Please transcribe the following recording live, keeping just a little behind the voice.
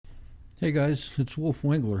Hey guys, it's Wolf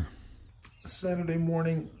Wengler. Saturday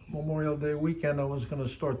morning, Memorial Day weekend, I was going to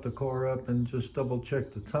start the car up and just double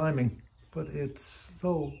check the timing, but it's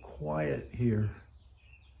so quiet here.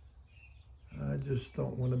 I just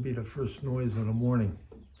don't want to be the first noise in the morning.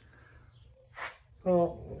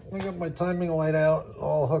 Well, I got my timing light out,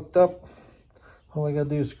 all hooked up. All I got to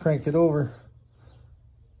do is crank it over.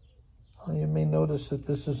 You may notice that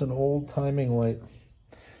this is an old timing light.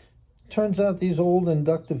 Turns out these old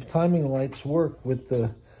inductive timing lights work with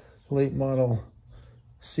the late model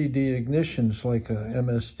CD ignitions, like a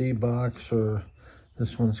MSD box, or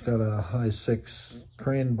this one's got a high-6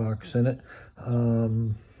 crane box in it.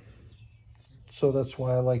 So that's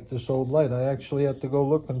why I like this old light. I actually had to go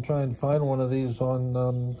look and try and find one of these on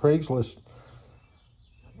Craigslist.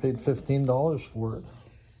 Paid $15 for it.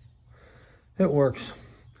 It works.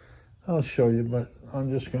 I'll show you, but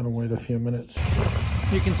I'm just going to wait a few minutes.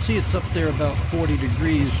 You can see it's up there about 40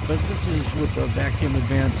 degrees, but this is with the vacuum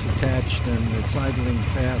advance attached and it's idling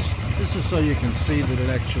fast. This is so you can see that it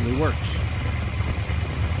actually works.